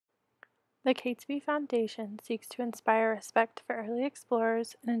The Catesby Foundation seeks to inspire respect for early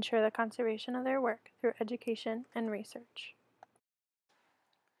explorers and ensure the conservation of their work through education and research.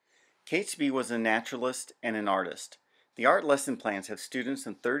 Catesby was a naturalist and an artist. The art lesson plans have students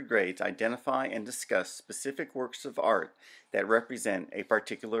in third grades identify and discuss specific works of art that represent a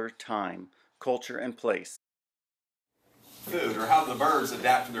particular time, culture, and place. Food, or how the birds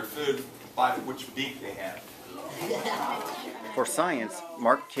adapt to their food by which beak they have. For science,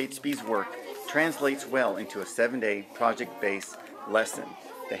 Mark Catesby's work translates well into a 7-day project-based lesson.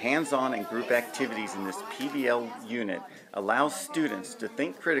 The hands-on and group activities in this PBL unit allows students to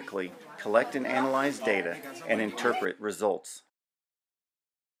think critically, collect and analyze data, and interpret results.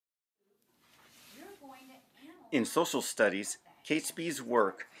 In social studies, Catesby's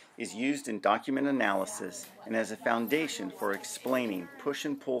work is used in document analysis and as a foundation for explaining push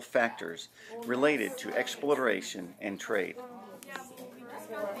and pull factors related to exploration and trade.